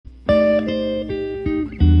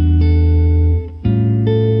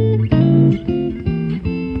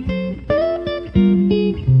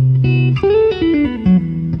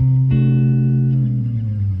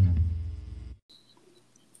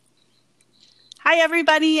Hi,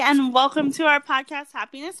 everybody, and welcome to our podcast,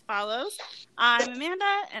 Happiness Follows. I'm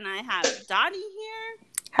Amanda, and I have Dottie here.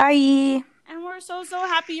 Hi. And we're so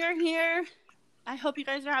happy you're here. I hope you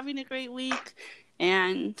guys are having a great week.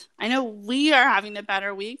 And I know we are having a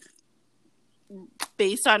better week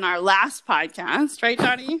based on our last podcast. Right,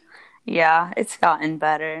 Dottie? Yeah, it's gotten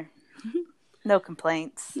better. No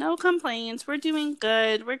complaints. No complaints. We're doing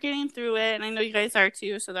good. We're getting through it. And I know you guys are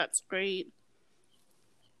too, so that's great.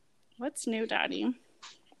 What's new, Dottie?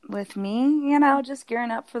 With me, just gearing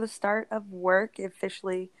up for the start of work.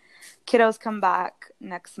 Officially, kiddos come back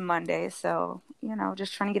next Monday. So,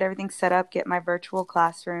 just trying to get everything set up, get my virtual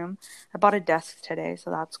classroom. I bought a desk today, so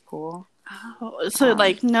that's cool. Oh, so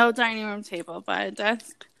no dining room table, but a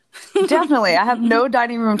desk? Definitely. I have no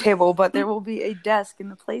dining room table, but there will be a desk in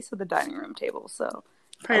the place of the dining room table. So,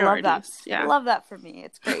 priorities. I love that. Yeah. I love that for me.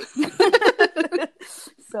 It's great.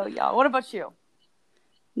 So, yeah. What about you?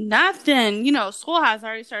 Nothing. School has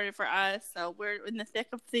already started for us, so we're in the thick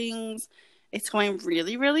of things. It's going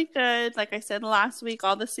really, really good. Like I said last week,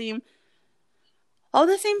 all the same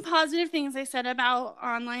positive things I said about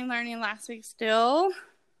online learning last week still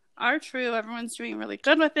are true. Everyone's doing really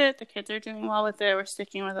good with it. The kids are doing well with it. We're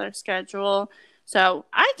sticking with our schedule. So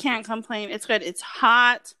I can't complain. It's good. It's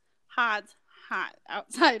hot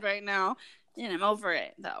outside right now. And I'm over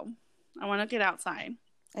it, though. I want to get outside.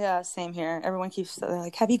 Yeah, same here. Everyone keeps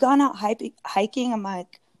like, have you gone out hiking? I'm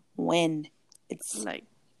like, when? It's like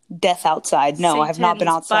death outside. No, I have not been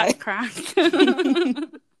outside. Butt crack.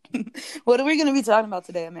 What are we going to be talking about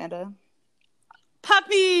today, Amanda?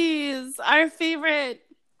 Puppies, our favorite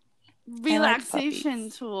relaxation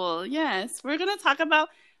tool. Yes, we're going to talk about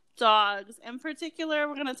dogs. In particular,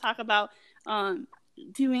 we're going to talk about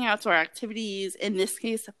doing outdoor activities, in this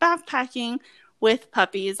case, backpacking with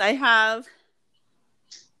puppies. I have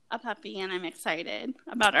a puppy, and I'm excited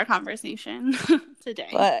about our conversation today.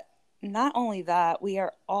 But not only that, we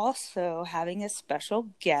are also having a special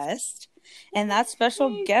guest, and that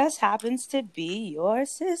special guest happens to be your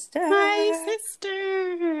sister. My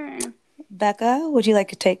sister. Becca, would you like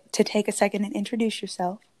to take a second and introduce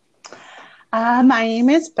yourself? My name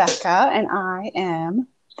is Becca, and I am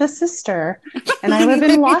the sister, and I live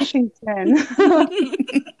in Washington.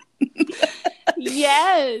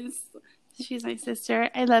 Yes. She's my sister.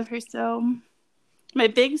 I love her so. My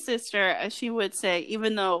big sister, as she would say,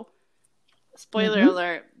 even though, spoiler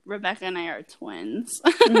alert, Rebecca and I are twins.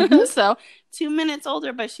 So 2 minutes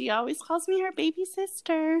older, but she always calls me her baby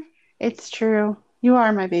sister. It's true. You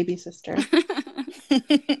are my baby sister.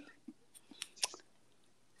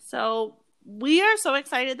 So we are so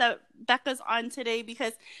excited that Becca's on today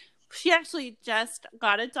because she actually just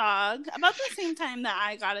got a dog about the same time that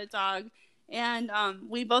I got a dog. And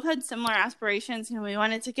we both had similar aspirations. We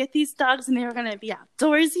wanted to get these dogs, and they were going to be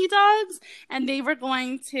outdoorsy dogs, and they were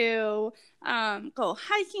going to go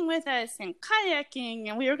hiking with us and kayaking,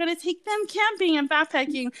 and we were going to take them camping and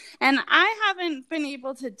backpacking. And I haven't been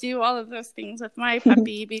able to do all of those things with my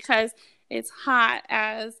puppy because it's hot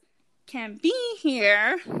as can be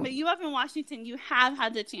here. But you up in Washington, you have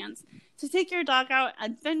had the chance to take your dog out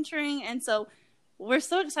adventuring, and so we're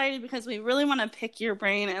so excited because we really want to pick your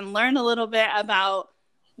brain and learn a little bit about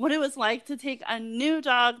what it was like to take a new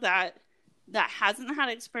dog that hasn't had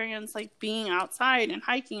experience being outside and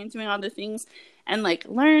hiking and doing all the things, and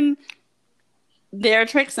learn their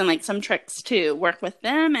tricks and some tricks too. Work with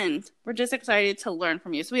them, and we're just excited to learn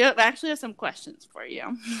from you. So we actually have some questions for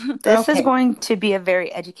you. This is going to be a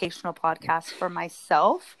very educational podcast for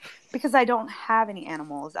myself because I don't have any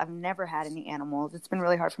animals. I've never had any animals. It's been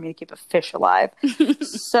really hard for me to keep a fish alive.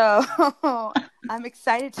 So I'm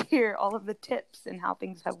excited to hear all of the tips and how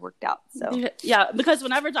things have worked out. So yeah, because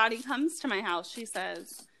whenever Dottie comes to my house, she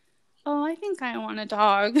says, "Oh, I think I want a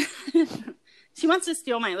dog." She wants to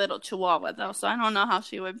steal my little chihuahua, though, so I don't know how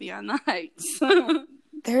she would be on the hikes.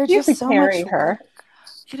 They're just so much her.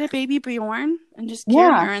 Get a baby Bjorn and just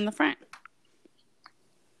carry her in the front.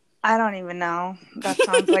 I don't even know. That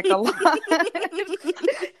sounds like a lot.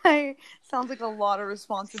 Sounds like a lot of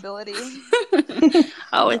responsibility.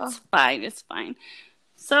 Oh, it's fine. It's fine.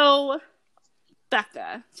 So,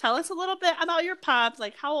 Becca, tell us a little bit about your pup.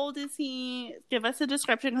 How old is he? Give us a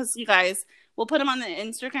description, because you guys, we'll put him on the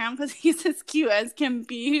Instagram because he's as cute as can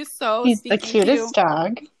be. He's the cutest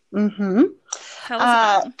dog. Mm-hmm. Tell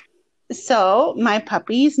us about him. So my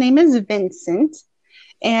puppy's name is Vincent,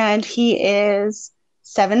 and he is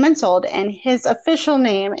 7 months old, and his official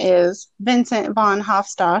name is Vincent von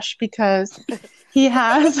Hofstosh because he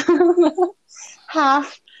has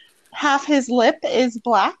half his lip is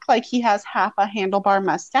black, he has half a handlebar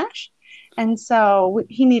mustache, And so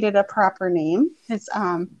he needed a proper name.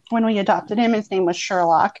 When we adopted him, his name was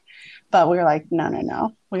Sherlock, but we were like,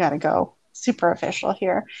 no, we got to go super official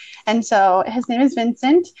here. And so his name is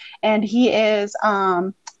Vincent, and he is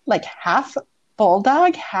like half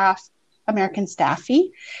bulldog, half American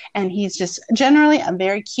Staffy, and he's just generally a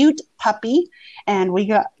very cute puppy. And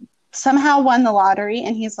we somehow won the lottery,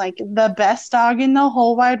 and he's like the best dog in the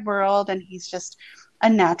whole wide world, and he's just a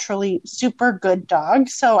naturally super good dog.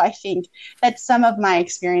 So I think that some of my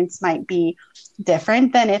experience might be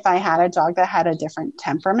different than if I had a dog that had a different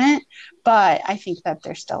temperament, but I think that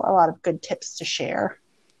there's still a lot of good tips to share.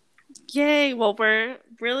 Yay. Well, we're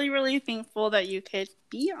really, really thankful that you could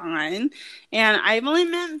be on. And I've only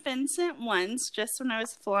met Vincent once, just when I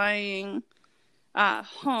was flying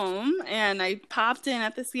home, and I popped in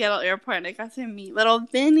at the Seattle airport and I got to meet little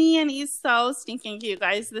Vinny, and he's so stinking cute,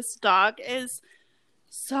 guys. This dog is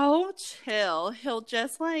so chill. He'll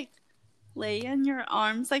just like lay in your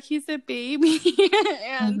arms like he's a baby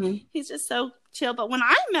and he's just so chill. But when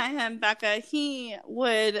I met him, Becca,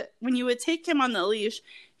 when you would take him on the leash,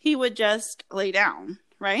 he would just lay down,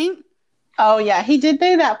 right? Oh yeah, he did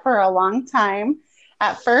do that for a long time.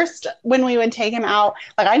 At first, when we would take him out,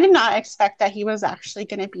 like I did not expect that he was actually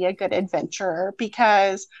going to be a good adventurer,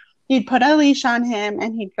 because you'd put a leash on him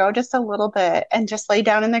and he'd go just a little bit and just lay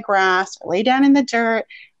down in the grass or lay down in the dirt,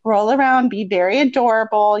 roll around, be very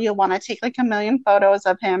adorable. You'll want to take like a million photos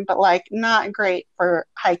of him, but like not great for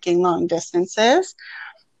hiking long distances.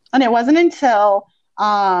 And it wasn't until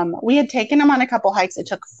we had taken him on a couple hikes. It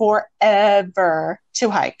took forever to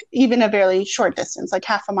hike, even a very short distance, like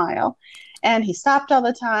half a mile. And he stopped all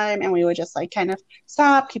the time, and we would just like kind of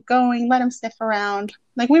stop, keep going, let him sniff around.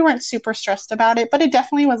 Like we weren't super stressed about it, but it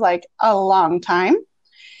definitely was like a long time.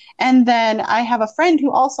 And then I have a friend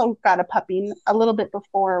who also got a puppy a little bit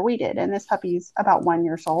before we did. And this puppy's about 1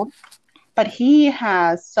 year old, but he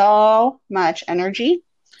has so much energy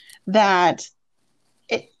that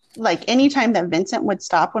like anytime that Vincent would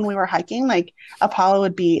stop when we were hiking, like Apollo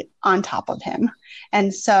would be on top of him.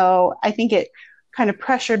 And so I think it kind of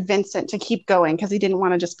pressured Vincent to keep going, because he didn't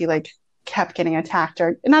want to just be like kept getting attacked,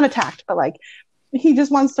 or not attacked, but like he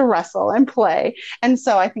just wants to wrestle and play. And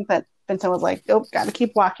so I think that Vincent was like, oh, got to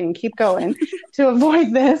keep walking, keep going to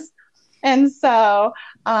avoid this. And so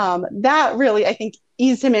that really, I think,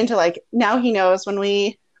 eased him into like, now he knows when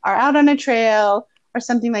we are out on a trail or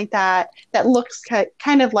something like that, that looks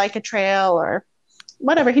kind of like a trail or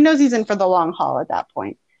whatever. He knows he's in for the long haul at that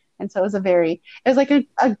point. And so it was like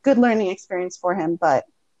a good learning experience for him, but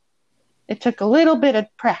it took a little bit of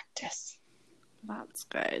practice. That's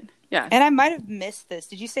good. Yeah. And I might have missed this.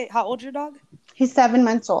 Did you say how old's your dog? He's 7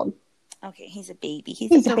 months old. Okay, he's a baby.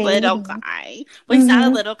 He's a little guy. Well, he's not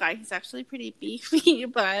a little guy. He's actually pretty beefy,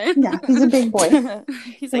 but yeah, he's a big boy.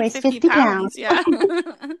 He's like 50 pounds. Yeah.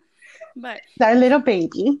 But our little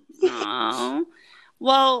baby. Oh,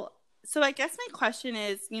 well, so I guess my question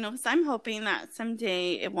is, because I'm hoping that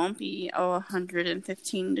someday it won't be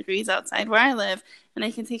 115 degrees outside where I live, and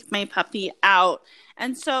I can take my puppy out.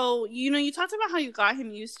 And so, you talked about how you got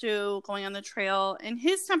him used to going on the trail, and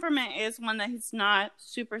his temperament is one that he's not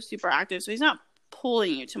super, super active, so he's not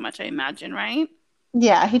pulling you too much, I imagine, right?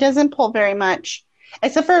 Yeah, he doesn't pull very much.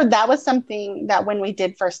 Except for that was something that when we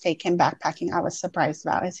did first take him backpacking, I was surprised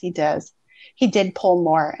about, is he did pull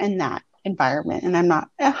more in that environment, and I'm not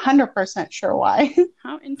 100% sure why.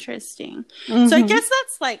 How interesting. So I guess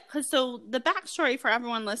that's like, so the backstory for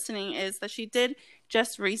everyone listening is that she did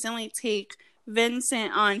just recently take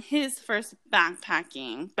Vincent on his first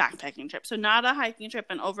backpacking trip. So not a hiking trip,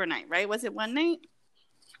 an overnight, right? Was it one night?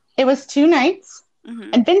 It was 2 nights.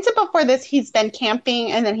 And Vincent, before this, he's been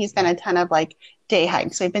camping, and then he's done a ton of like day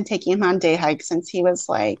hikes. So we've been taking him on day hikes since he was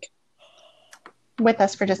like with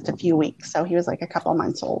us for just a few weeks. So he was like a couple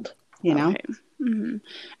months old, Okay.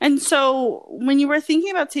 And so when you were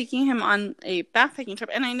thinking about taking him on a backpacking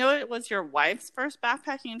trip, and I know it was your wife's first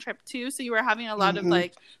backpacking trip too, so you were having a lot of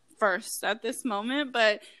like firsts at this moment,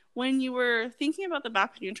 but when you were thinking about the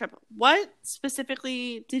backpacking trip, what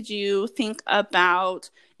specifically did you think about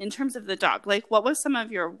in terms of the dog? Like, what was some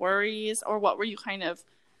of your worries, or what were you kind of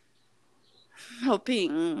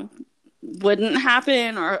hoping wouldn't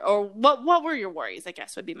happen, or what were your worries, I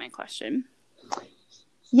guess would be my question.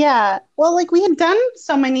 Yeah, well, like we had done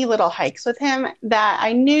so many little hikes with him that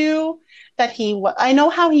I knew that I know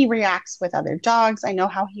how he reacts with other dogs. I know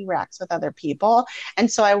how he reacts with other people. And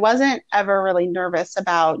so I wasn't ever really nervous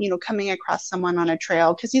about, coming across someone on a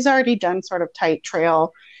trail, because he's already done sort of tight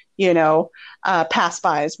trail,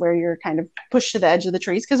 pass-bys where you're kind of pushed to the edge of the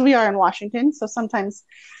trees, because we are in Washington. So sometimes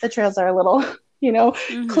the trails are a little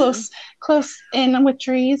Mm-hmm. close in with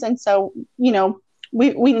trees. And so, we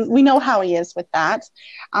know how he is with that.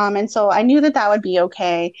 And so I knew that that would be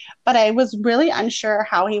okay, but I was really unsure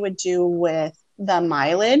how he would do with the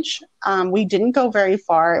mileage. We didn't go very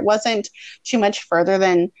far. It wasn't too much further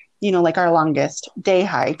than, like our longest day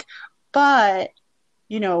hike, but,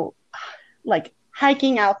 like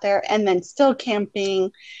hiking out there and then still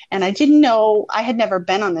camping. And I had never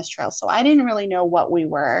been on this trail, so I didn't really know what we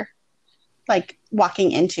were like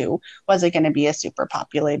walking into. Was it going to be a super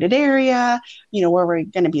populated area? Were we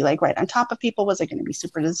going to be like right on top of people? Was it going to be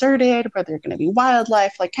super deserted? Were there going to be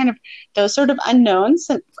wildlife? Like kind of those sort of unknowns,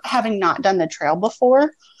 having not done the trail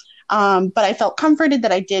before. But I felt comforted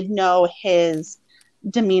that I did know his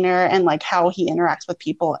demeanor and like how he interacts with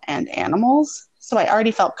people and animals. So I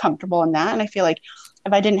already felt comfortable in that. And I feel like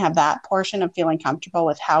if I didn't have that portion of feeling comfortable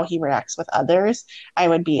with how he reacts with others, I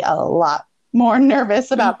would be a lot more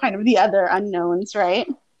nervous about kind of the other unknowns, right?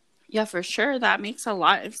 Yeah, for sure. That makes a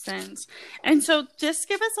lot of sense. And so just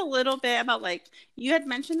give us a little bit about, like, you had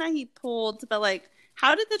mentioned that he pulled, but like,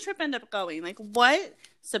 how did the trip end up going? Like, what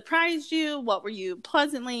surprised you? What were you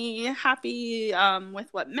pleasantly happy with?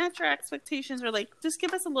 What met your expectations? Or like, just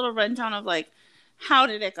give us a little rundown of like, how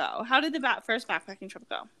did it go? How did the first backpacking trip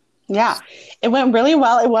go? Yeah, it went really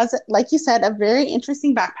well. It was, like you said, a very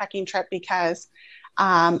interesting backpacking trip because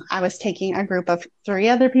I was taking a group of 3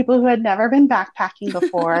 other people who had never been backpacking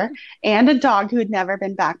before and a dog who had never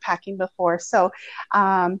been backpacking before. So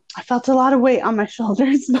I felt a lot of weight on my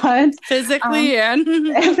shoulders, but physically and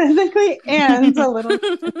a little.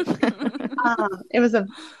 It was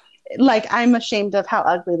I'm ashamed of how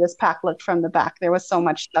ugly this pack looked from the back. There was so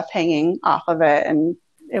much stuff hanging off of it, and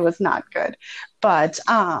it was not good. But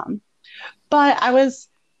when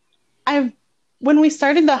we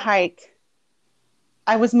started the hike,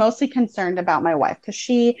 I was mostly concerned about my wife because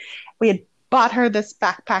we had bought her this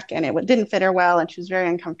backpack and it didn't fit her well and she was very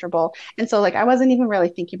uncomfortable. And so I wasn't even really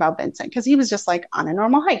thinking about Vincent because he was just like on a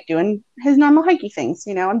normal hike doing his normal hikey things,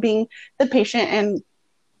 and being the patient and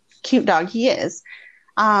cute dog he is.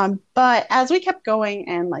 But as we kept going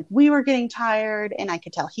and we were getting tired and I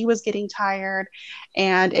could tell he was getting tired,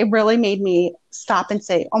 and it really made me stop and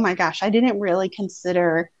say, oh my gosh, I didn't really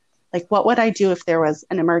consider what would I do if there was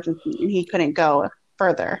an emergency and he couldn't go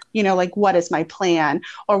further, what is my plan,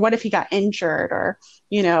 or what if he got injured, or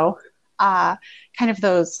kind of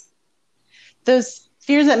those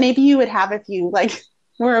fears that maybe you would have if you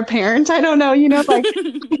were a parent. I don't know,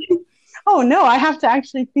 oh no, I have to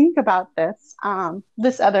actually think about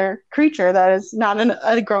this other creature that is not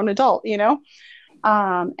a grown adult,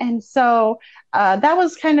 and so that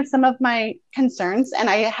was kind of some of my concerns, and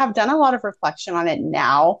I have done a lot of reflection on it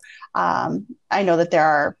now. I know that there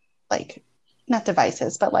are not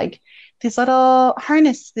devices, but these little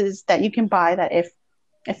harnesses that you can buy that if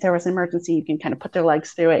there was an emergency, you can kind of put their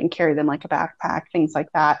legs through it and carry them like a backpack, things like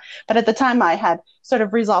that. But at the time I had sort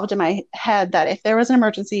of resolved in my head that if there was an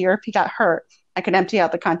emergency or if he got hurt, I could empty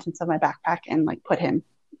out the contents of my backpack and put him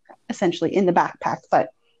essentially in the backpack.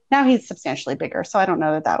 But now he's substantially bigger, so I don't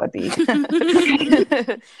know that would be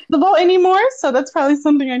the boat anymore. So that's probably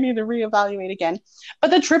something I need to reevaluate again.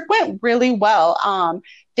 But the trip went really well.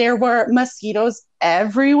 There were mosquitoes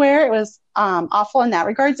everywhere. It was awful in that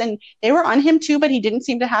regards, and they were on him too, but he didn't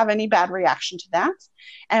seem to have any bad reaction to that.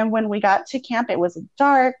 And when we got to camp, it was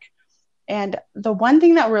dark. And the one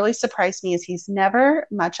thing that really surprised me is he's never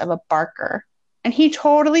much of a barker. And he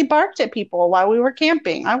totally barked at people while we were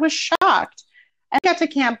camping. I was shocked. And got to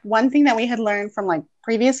camp, one thing that we had learned from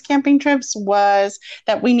previous camping trips was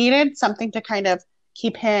that we needed something to kind of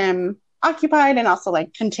keep him occupied and also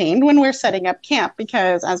contained when we're setting up camp,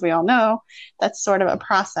 because as we all know, that's sort of a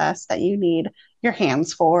process that you need your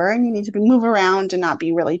hands for, and you need to move around and not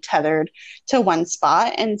be really tethered to one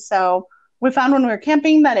spot. And so we found when we were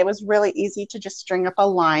camping that it was really easy to just string up a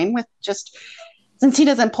line with since he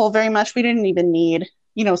doesn't pull very much, we didn't even need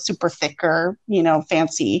super thick or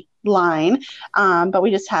fancy line, but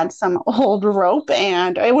we just had some old rope,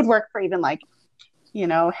 and it would work for even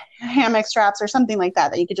hammock straps or something like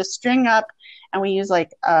that you could just string up, and we use a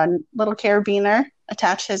little carabiner,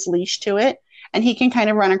 attach his leash to it, and he can kind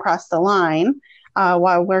of run across the line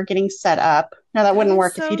while we're getting set up. Now that wouldn't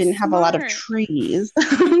work if you didn't have a lot of trees.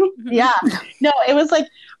 Yeah, no, it was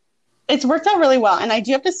it's worked out really well. And I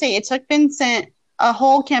do have to say, it took Vincent a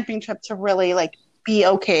whole camping trip to really be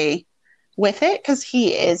okay with it, because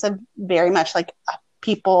he is a very much a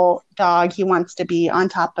people dog. He wants to be on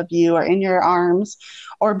top of you or in your arms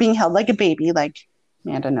or being held like a baby, like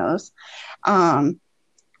Amanda knows.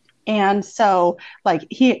 And so like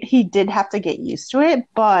he did have to get used to it,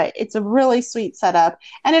 but it's a really sweet setup.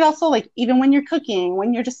 And it also like even when you're cooking,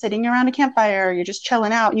 when you're just sitting around a campfire, you're just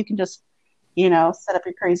chilling out, you can just, set up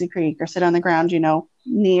your crazy creek or sit on the ground,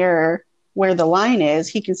 near where the line is.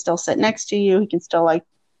 He can still sit next to you. He can still like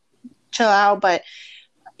chill out, but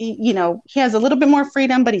he has a little bit more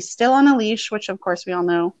freedom, but he's still on a leash, which of course we all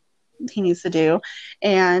know he needs to do.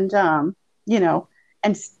 And you know,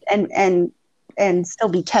 and still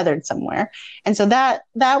be tethered somewhere. And so that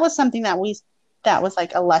was something that was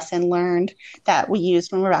like a lesson learned that we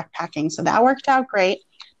used when we're backpacking. So that worked out great.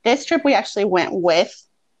 This trip we actually went with,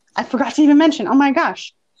 I forgot to even mention, oh my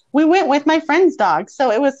gosh, we went with my friend's dog.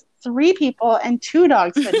 So it was 3 people and 2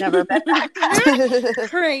 dogs that never been backpacked.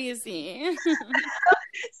 Crazy.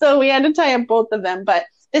 So we had to tie up both of them, but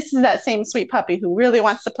this is that same sweet puppy who really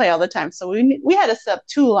wants to play all the time. So we had to set up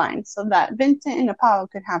 2 lines so that Vincent and Apollo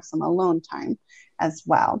could have some alone time as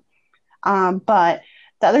well. But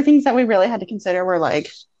the other things that we really had to consider were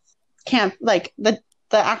like camp, like the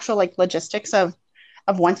actual like logistics of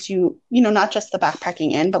once not just the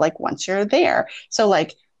backpacking in, but like once you're there. So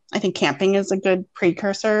like I think camping is a good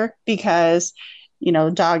precursor because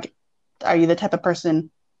dog, are you the type of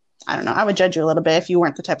person, I don't know, I would judge you a little bit if you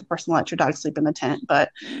weren't the type of person to let your dog sleep in the tent,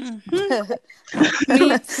 but me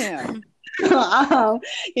too.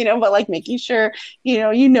 But like making sure,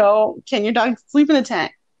 can your dog sleep in the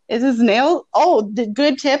tent? Is his nail, the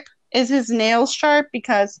good tip is his nails sharp,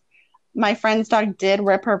 because my friend's dog did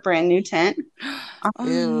rip her brand new tent. Oh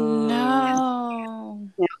no.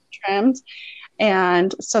 Trimmed.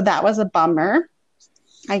 And so that was a bummer.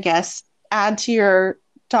 I guess add to your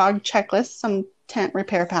dog checklist some tent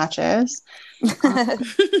repair patches. In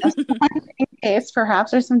case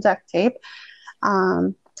perhaps there's some duct tape.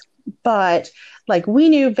 But like we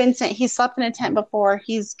knew Vincent, he slept in a tent before.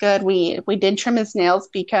 He's good. We did trim his nails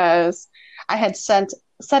because I had set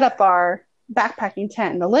up our backpacking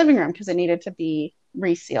tent in the living room because it needed to be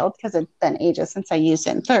resealed because it's been ages since I used it,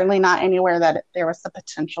 and certainly not anywhere that there was the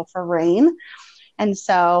potential for rain. And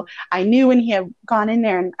so I knew when he had gone in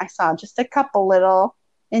there and I saw just a couple little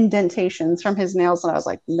indentations from his nails, and I was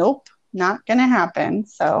like, nope, not gonna happen.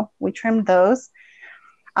 So we trimmed those.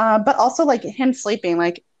 But also like him sleeping,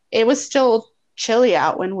 like it was still chilly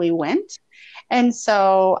out when we went. And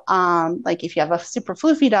so like if you have a super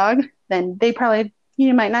floofy dog, then they probably,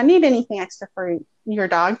 you might not need anything extra for your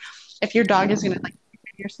dog. If your dog is going to like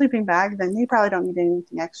your sleeping bag, then they probably don't need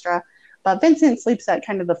anything extra. But Vincent sleeps at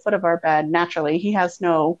kind of the foot of our bed naturally. He has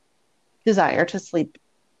no desire to sleep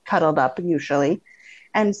cuddled up usually.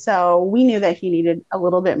 And so we knew that he needed a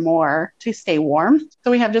little bit more to stay warm.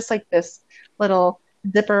 So we have just like this little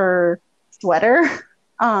zipper sweater,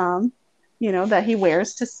 that he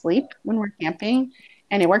wears to sleep when we're camping.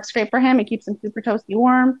 And it works great for him. It keeps him super toasty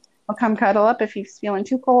warm. He'll come cuddle up if he's feeling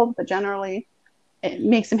too cold, but generally it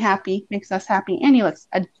makes him happy, makes us happy, and he looks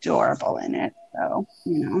adorable in it. So,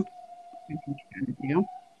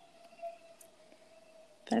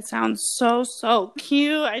 That sounds so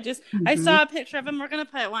cute. I saw a picture of him. We're going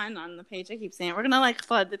to put one on the page. I keep saying it. We're going to like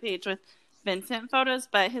flood the page with Vincent photos,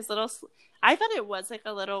 but his little, I thought it was like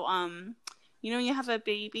a little, you have a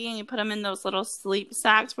baby and you put them in those little sleep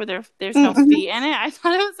sacks where there's no feet in it. I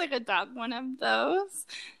thought it was like a dog one of those.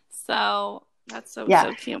 So that's so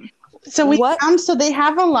cute. So so they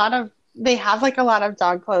have a lot of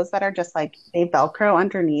dog clothes that are just like they Velcro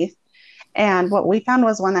underneath. And what we found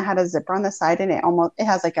was one that had a zipper on the side, and it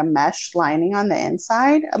has like a mesh lining on the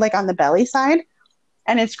inside, like on the belly side.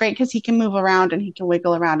 And it's great because he can move around and he can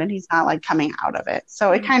wiggle around and he's not like coming out of it.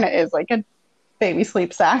 So it kind of is like a baby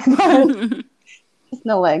sleep sack, but just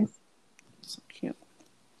no legs. So cute.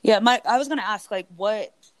 Yeah, I was going to ask, like,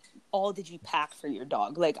 what all did you pack for your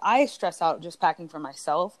dog? Like, I stress out just packing for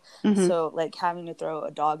myself. Mm-hmm. So, like, having to throw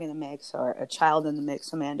a dog in the mix or a child in the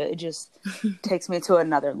mix, Amanda, it just takes me to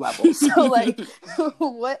another level. So, like,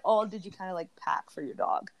 what all did you kind of, like, pack for your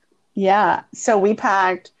dog? Yeah. So we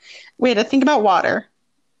had to think about water.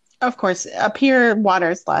 Of course, up here, water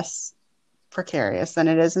is less precarious than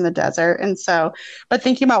it is in the desert. And so, but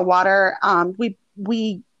thinking about water,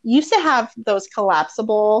 we used to have those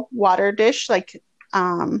collapsible water dish, like,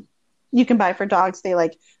 you can buy for dogs. They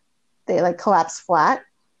collapse flat,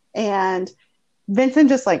 and Vincent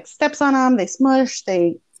just like steps on them. They smush.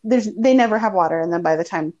 They never have water. And then by the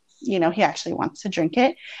time, he actually wants to drink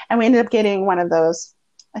it. And we ended up getting one of those,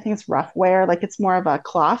 I think it's Roughwear. Like it's more of a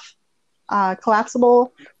cloth,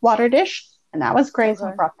 collapsible water dish. And that was great. Okay. So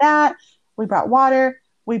we brought that. We brought water.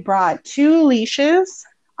 We brought 2 leashes.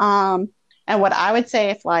 And what I would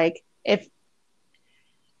say if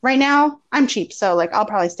Right now, I'm cheap, so like I'll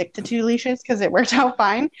probably stick to 2 leashes because it worked out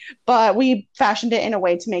fine. But we fashioned it in a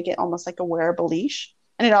way to make it almost like a wearable leash,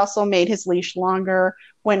 and it also made his leash longer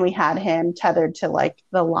when we had him tethered to like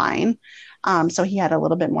the line, so he had a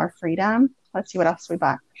little bit more freedom. Let's see what else we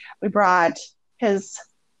bought. We brought his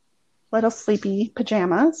little sleepy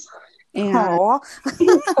pajamas, and Oh,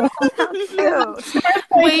 cute.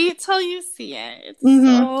 Wait till you see it. It's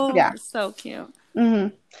yeah. so cute.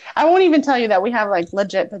 I won't even tell you that we have like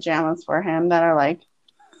legit pajamas for him that are like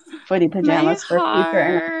footy pajamas for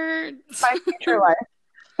my future life.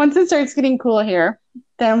 Once it starts getting cool here,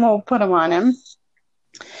 then we'll put them on him.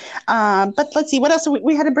 But let's see, what else?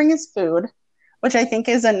 We had to bring his food, which I think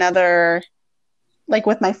is another, like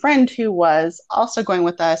with my friend who was also going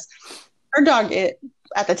with us, her dog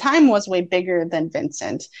at the time was way bigger than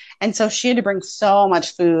Vincent. And so she had to bring so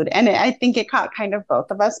much food. And I think it caught kind of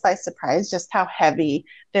both of us by surprise, just how heavy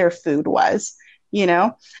their food was, you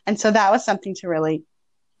know? And so that was something to really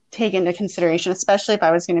take into consideration, especially if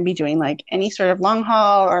I was going to be doing like any sort of long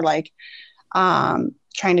haul or like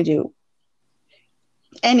trying to do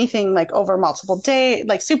anything like over multiple days,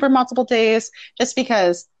 like super multiple days, just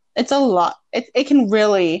because it's a lot. It can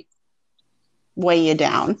really weigh you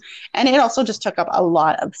down. And it also just took up a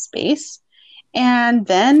lot of space. And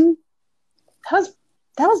then that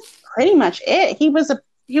was pretty much it. He was a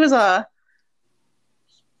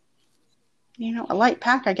a light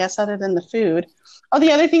pack, I guess, other than the food. Oh,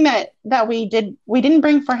 the other thing that we didn't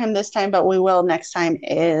bring for him this time, but we will next time,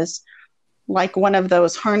 is like one of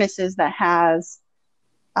those harnesses that has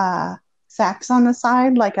sacks on the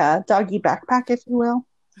side, like a doggy backpack, if you will.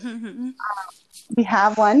 We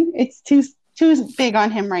have one. It's too big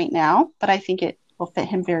on him right now, but I think it will fit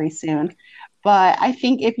him very soon. But I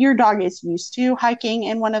think if your dog is used to hiking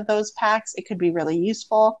in one of those packs, it could be really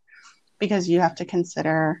useful, because you have to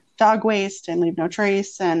consider dog waste and leave no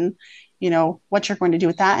trace, and what you're going to do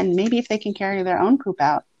with that, and maybe if they can carry their own poop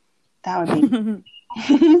out, that would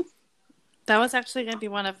be. That was actually going to be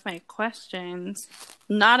one of my questions,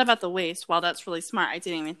 not about the waste. While that's really smart, I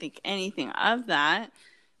didn't even think anything of that.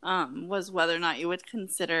 Was whether or not you would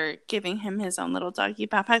consider giving him his own little doggy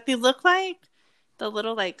backpack. They look like the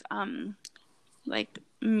little like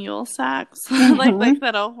mule sacks, like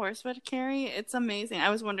that a horse would carry. It's amazing. I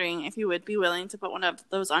was wondering if you would be willing to put one of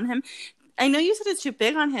those on him. I know you said it's too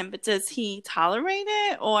big on him, but does he tolerate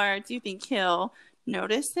it, or do you think he'll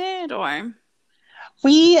notice it? Or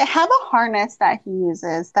we have a harness that he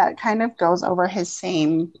uses that kind of goes over the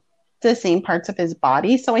same parts of his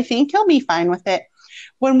body, so I think he'll be fine with it.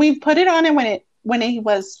 When we put it on, and when it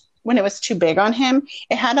was too big on him,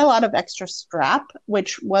 it had a lot of extra strap,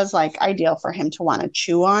 which was like ideal for him to want to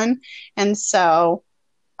chew on. And so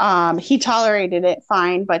he tolerated it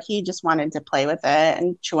fine, but he just wanted to play with it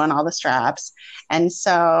and chew on all the straps. And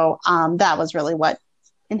so that was really what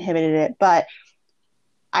inhibited it. But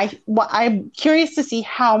I'm curious to see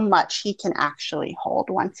how much he can actually hold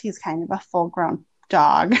once he's kind of a full-grown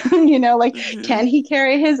dog. Can he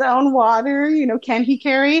carry his own water? Can he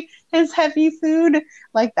carry his heavy food?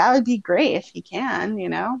 Like, that would be great if he can,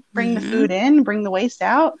 bring the food in, bring the waste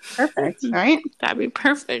out. Perfect, right? That'd be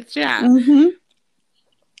perfect, yeah.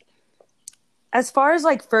 As far as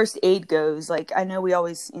like first aid goes, like I know we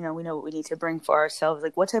always, we know what we need to bring for ourselves.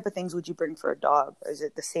 Like, what type of things would you bring for a dog? Is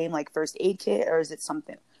it the same like first aid kit, or is it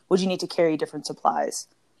something? Would you need to carry different supplies?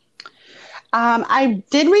 I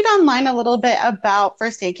did read online a little bit about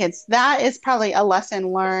first aid kits. That is probably a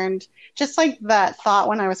lesson learned. Just like that thought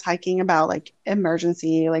when I was hiking about like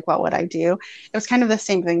emergency, like what would I do? It was kind of the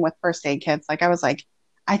same thing with first aid kits. Like I was like,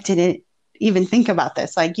 I didn't even think about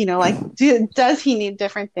this. Like, does he need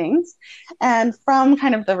different things? And from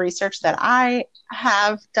kind of the research that I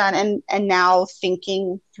have done and now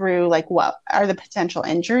thinking through like what are the potential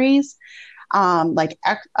injuries, like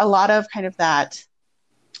a lot of kind of that,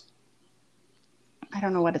 I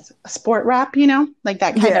don't know what it's, a sport wrap, like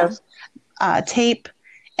that kind of tape.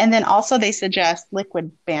 And then also they suggest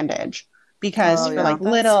liquid bandage because for like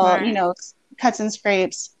little, smart. Cuts and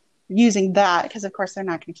scrapes, using that, because of course they're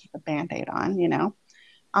not going to keep a Band-Aid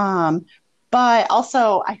on, but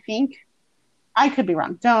also I think I could be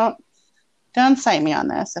wrong. Don't cite me on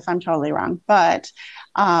this if I'm totally wrong, but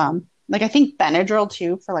like I think Benadryl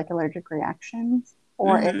too for like allergic reactions,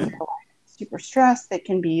 or if they're super stressed, it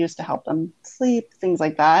can be used to help them sleep, things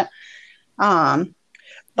like that. But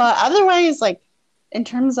otherwise, like in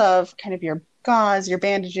terms of kind of your gauze, your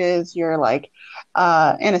bandages, your like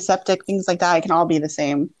antiseptic, things like that, it can all be the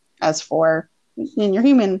same as for in your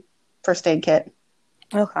human first aid kit.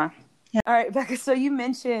 Okay. Yeah. All right, Becca, so you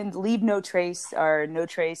mentioned leave no trace or no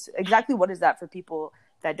trace. Exactly what is that for people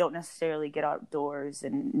that don't necessarily get outdoors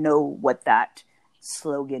and know what that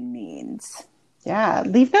slogan means. Yeah,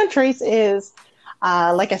 Leave No Trace is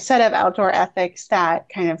like a set of outdoor ethics that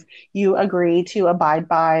kind of you agree to abide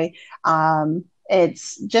by.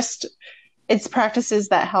 It's practices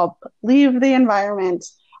that help leave the environment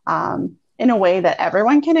in a way that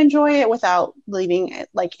everyone can enjoy it without leaving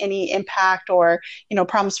like any impact or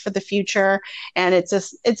problems for the future. And it's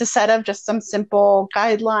a set of just some simple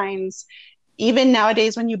guidelines. Even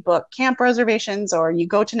nowadays, when you book camp reservations or you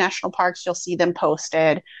go to national parks, you'll see them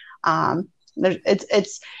posted. Um,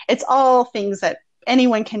 it's all things that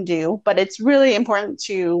anyone can do, but it's really important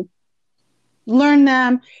to learn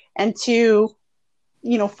them and to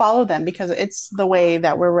follow them, because it's the way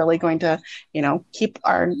that we're really going to keep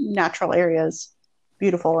our natural areas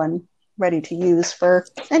beautiful and ready to use for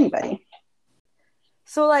anybody.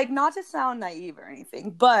 So, like, not to sound naive or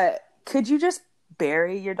anything, but could you just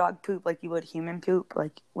bury your dog poop like you would human poop,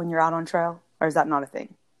 like when you're out on trail? Or is that not a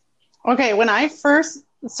thing? Okay,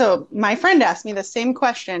 so my friend asked me the same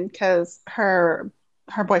question because her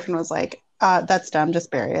boyfriend was like, that's dumb,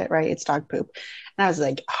 just bury it, right? It's dog poop. And I was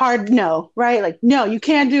like, hard no, right? Like, no, you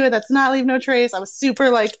can't do it. That's not Leave No Trace. I was super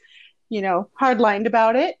like, hard-lined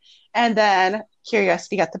about it. And then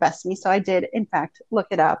curiosity got the best of me. So I did, in fact, look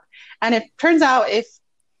it up. And it turns out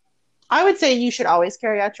I would say you should always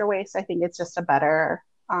carry out your waste. I think it's just a better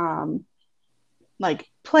plan.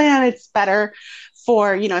 It's better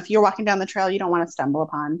for, if you're walking down the trail, you don't want to stumble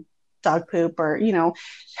upon dog poop or,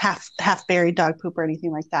 half buried dog poop or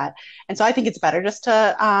anything like that. And so I think it's better just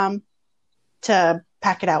to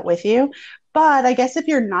pack it out with you. But I guess if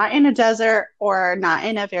you're not in a desert or not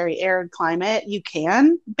in a very arid climate, you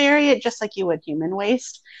can bury it just like you would human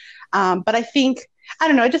waste. But I think, I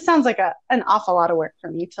don't know, it just sounds like an awful lot of work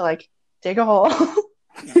for me to like dig a hole,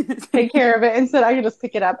 take care of it. Instead, I can just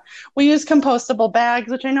pick it up. We use compostable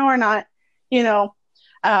bags, which I know are not,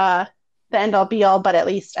 the end all be all, but at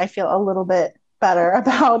least I feel a little bit better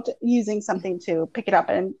about using something to pick it up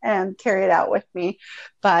and carry it out with me.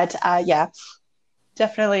 But yeah,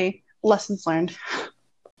 definitely lessons learned.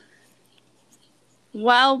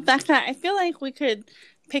 Well, Becca, I feel like we could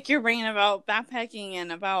pick your brain about backpacking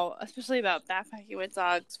and especially about backpacking with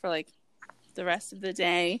dogs for like the rest of the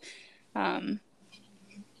day. But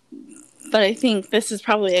I think this is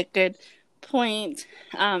probably a good point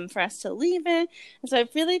for us to leave it. And so I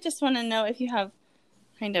really just want to know if you have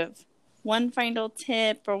kind of one final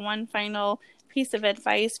tip or one final piece of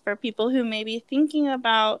advice for people who may be thinking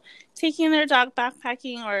about taking their dog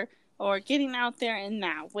backpacking or getting out there in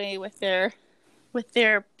that way with their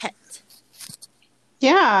pet.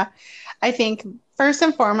 Yeah, I think first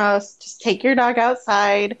and foremost, just take your dog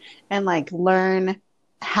outside and like learn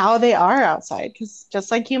how they are outside, because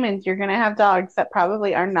just like humans, you're going to have dogs that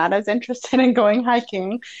probably are not as interested in going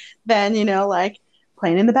hiking than, like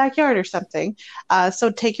playing in the backyard or something.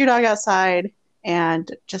 So take your dog outside and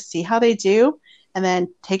just see how they do, and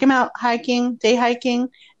then take them out hiking, day hiking,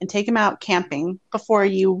 and take them out camping before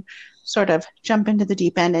you sort of jump into the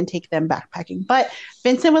deep end and take them backpacking. But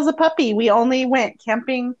Vincent was a puppy. We only went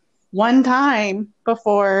camping one time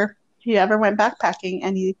before he ever went backpacking,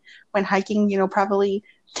 and he went hiking, probably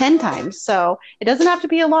 10 times. So it doesn't have to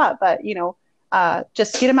be a lot, but,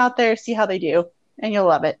 just get him out there, see how they do, and you'll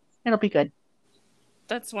love it. It'll be good.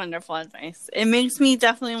 That's wonderful advice. It makes me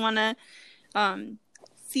definitely want to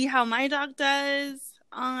see how my dog does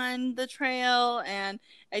on the trail. And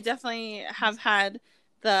I definitely have had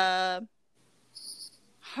the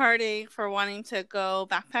heartache for wanting to go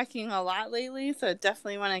backpacking a lot lately, so I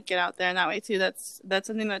definitely want to get out there in that way too. That's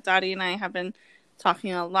something that Dottie and I have been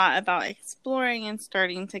talking a lot about exploring and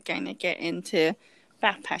starting to kind of get into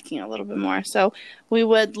backpacking a little bit more. So we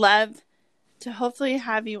would love to hopefully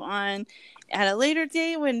have you on at a later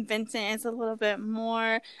date when Vincent is a little bit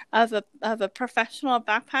more of a professional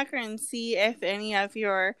backpacker, and see if any of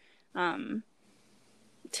your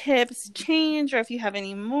tips change or if you have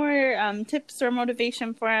any more tips or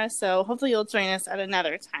motivation for us. So hopefully you'll join us at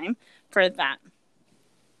another time for that.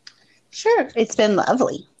 Sure. It's been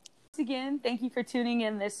lovely. Once again, thank you for tuning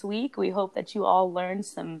in this week. We hope that you all learned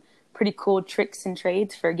some pretty cool tricks and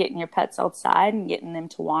trades for getting your pets outside and getting them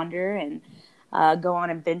to wander and go on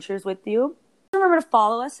adventures with you. Remember to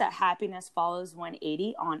follow us at Happiness Follows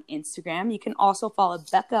 180 on Instagram. You can also follow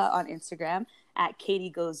Becca on Instagram at Katie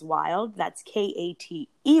Goes Wild. That's Katey.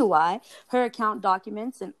 Her account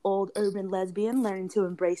documents an old urban lesbian learning to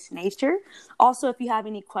embrace nature. Also, if you have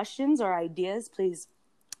any questions or ideas, please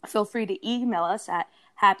feel free to email us at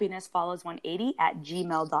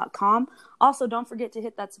happinessfollows180@gmail.com. Also, don't forget to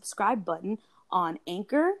hit that subscribe button on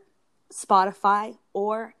Anchor, Spotify,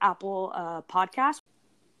 or Apple Podcasts.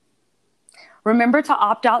 Remember to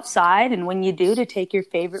opt outside, and when you do, to take your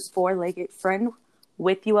favorite four-legged friend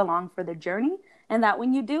with you along for the journey, and that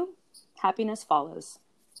when you do, happiness follows.